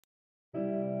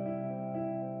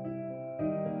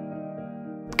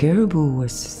Caribou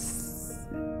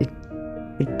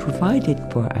it provided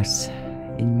for us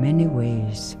in many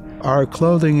ways. Our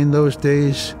clothing in those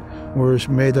days was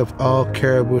made of all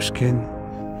caribou skin.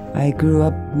 I grew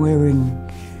up wearing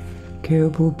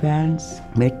caribou pants,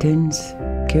 mittens,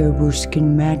 caribou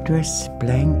skin mattress,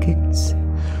 blankets.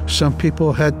 Some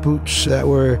people had boots that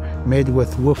were made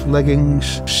with wolf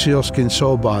leggings, sealskin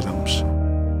sole bottoms.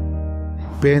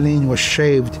 Baleen was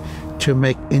shaved to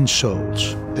make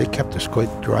insoles. They kept us quite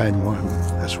dry and warm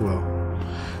as well.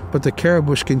 But the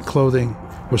caribou skin clothing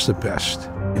was the best.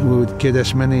 We would get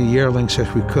as many yearlings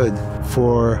as we could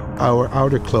for our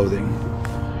outer clothing.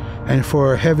 And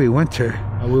for a heavy winter,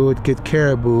 we would get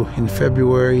caribou in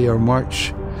February or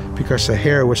March because the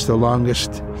hair was the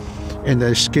longest and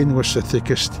the skin was the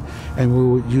thickest, and we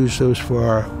would use those for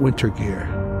our winter gear.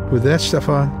 With that stuff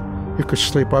on, you could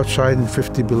sleep outside in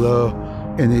 50 below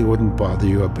and it wouldn't bother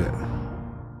you a bit.